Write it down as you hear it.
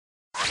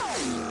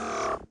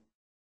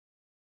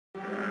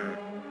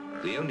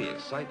The only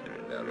excitement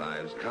in their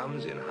lives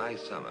comes in high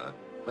summer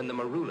when the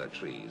marula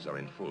trees are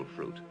in full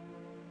fruit.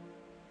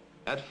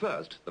 At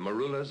first, the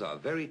marulas are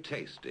very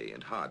tasty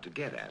and hard to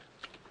get at.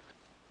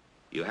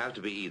 You have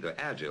to be either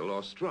agile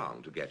or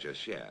strong to get your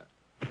share.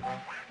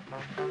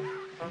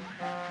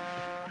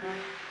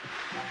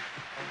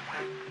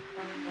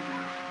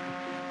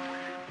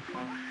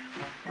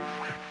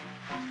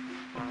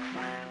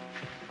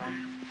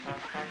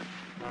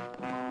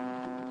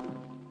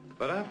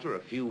 But after a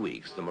few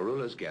weeks, the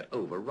marulas get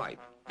overripe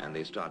and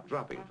they start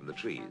dropping from the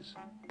trees.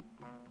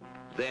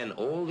 Then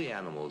all the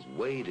animals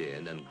wade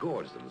in and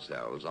gorge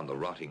themselves on the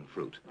rotting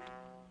fruit.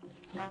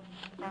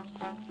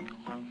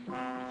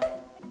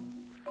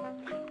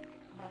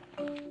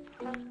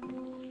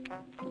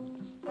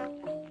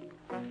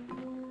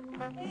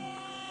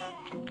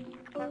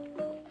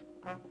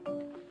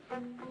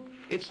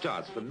 It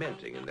starts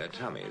fermenting in their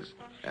tummies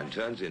and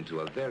turns into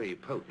a very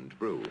potent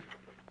brew.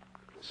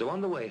 So on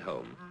the way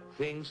home,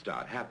 things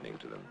start happening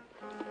to them.